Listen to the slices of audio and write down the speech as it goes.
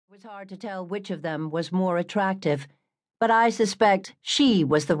It was hard to tell which of them was more attractive, but I suspect she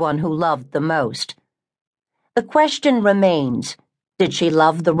was the one who loved the most. The question remains, did she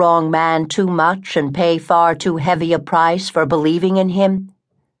love the wrong man too much and pay far too heavy a price for believing in him?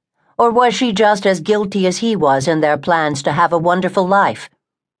 Or was she just as guilty as he was in their plans to have a wonderful life?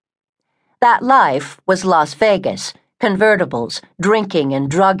 That life was Las Vegas, convertibles, drinking and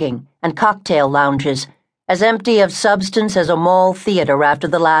drugging, and cocktail lounges, as empty of substance as a mall theater after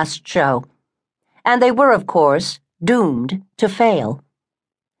the last show. And they were, of course, doomed to fail.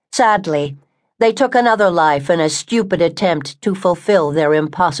 Sadly, they took another life in a stupid attempt to fulfill their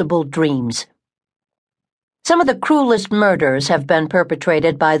impossible dreams. Some of the cruelest murders have been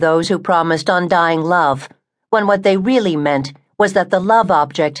perpetrated by those who promised undying love, when what they really meant was that the love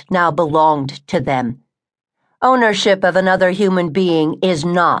object now belonged to them. Ownership of another human being is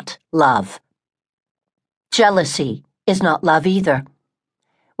not love. Jealousy is not love either.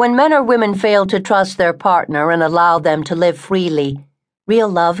 When men or women fail to trust their partner and allow them to live freely, real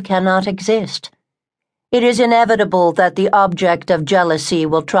love cannot exist. It is inevitable that the object of jealousy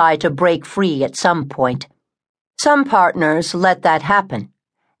will try to break free at some point. Some partners let that happen,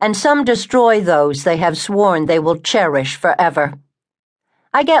 and some destroy those they have sworn they will cherish forever.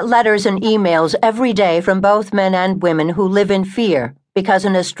 I get letters and emails every day from both men and women who live in fear because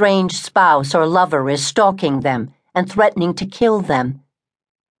an estranged spouse or lover is stalking them and threatening to kill them.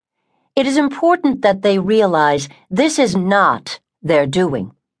 It is important that they realize this is not their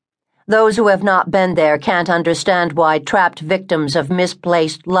doing. Those who have not been there can't understand why trapped victims of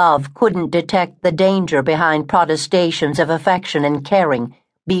misplaced love couldn't detect the danger behind protestations of affection and caring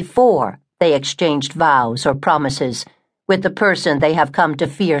before they exchanged vows or promises with the person they have come to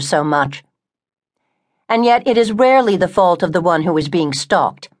fear so much. And yet it is rarely the fault of the one who is being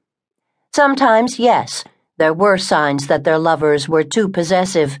stalked. Sometimes, yes, there were signs that their lovers were too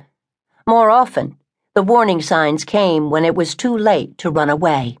possessive. More often, the warning signs came when it was too late to run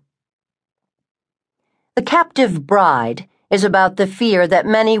away. The Captive Bride is about the fear that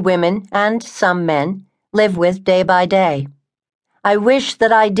many women, and some men, live with day by day. I wish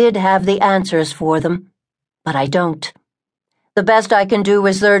that I did have the answers for them, but I don't. The best I can do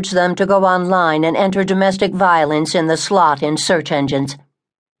is urge them to go online and enter domestic violence in the slot in search engines.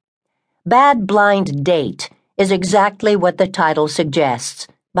 Bad Blind Date is exactly what the title suggests,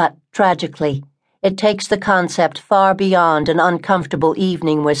 but tragically, it takes the concept far beyond an uncomfortable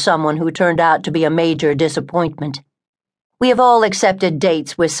evening with someone who turned out to be a major disappointment. We have all accepted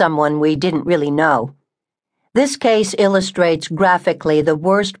dates with someone we didn't really know. This case illustrates graphically the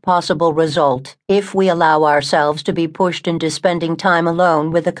worst possible result if we allow ourselves to be pushed into spending time alone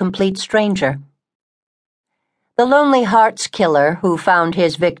with a complete stranger. The Lonely Hearts Killer, who found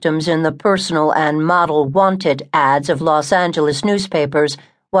his victims in the personal and model wanted ads of Los Angeles newspapers,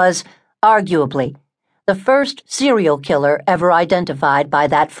 was, arguably, the first serial killer ever identified by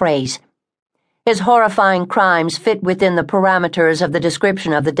that phrase. His horrifying crimes fit within the parameters of the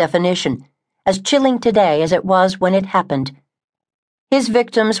description of the definition, as chilling today as it was when it happened. His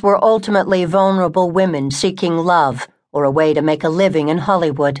victims were ultimately vulnerable women seeking love or a way to make a living in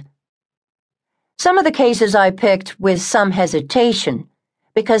Hollywood. Some of the cases I picked with some hesitation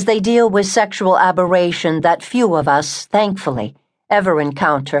because they deal with sexual aberration that few of us, thankfully, ever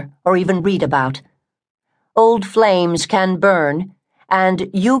encounter or even read about. Old flames can burn, and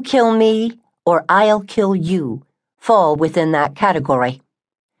you kill me or I'll kill you fall within that category.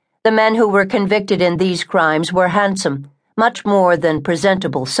 The men who were convicted in these crimes were handsome, much more than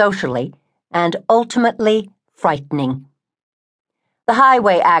presentable socially, and ultimately frightening. The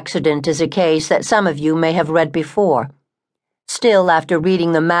highway accident is a case that some of you may have read before. Still, after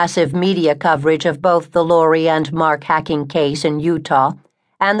reading the massive media coverage of both the Lori and Mark hacking case in Utah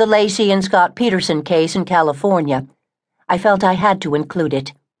and the Lacey and Scott Peterson case in California, I felt I had to include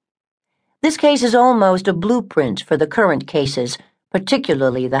it. This case is almost a blueprint for the current cases,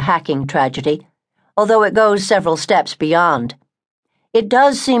 particularly the hacking tragedy, although it goes several steps beyond. It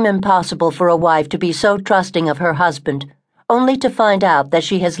does seem impossible for a wife to be so trusting of her husband, only to find out that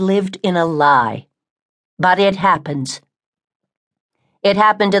she has lived in a lie. But it happens. It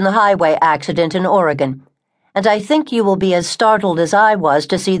happened in the highway accident in Oregon, and I think you will be as startled as I was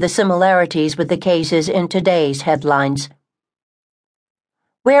to see the similarities with the cases in today's headlines.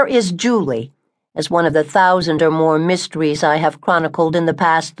 Where is Julie? As one of the 1,000 or more mysteries I have chronicled in the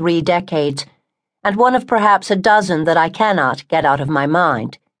past 3 decades, and one of perhaps a dozen that I cannot get out of my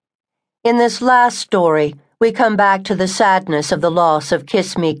mind. In this last story, we come back to the sadness of the loss of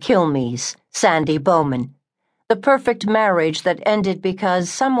Kiss Me, Kill Me's Sandy Bowman, the perfect marriage that ended because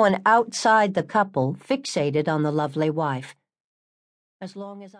someone outside the couple fixated on the lovely wife. As long as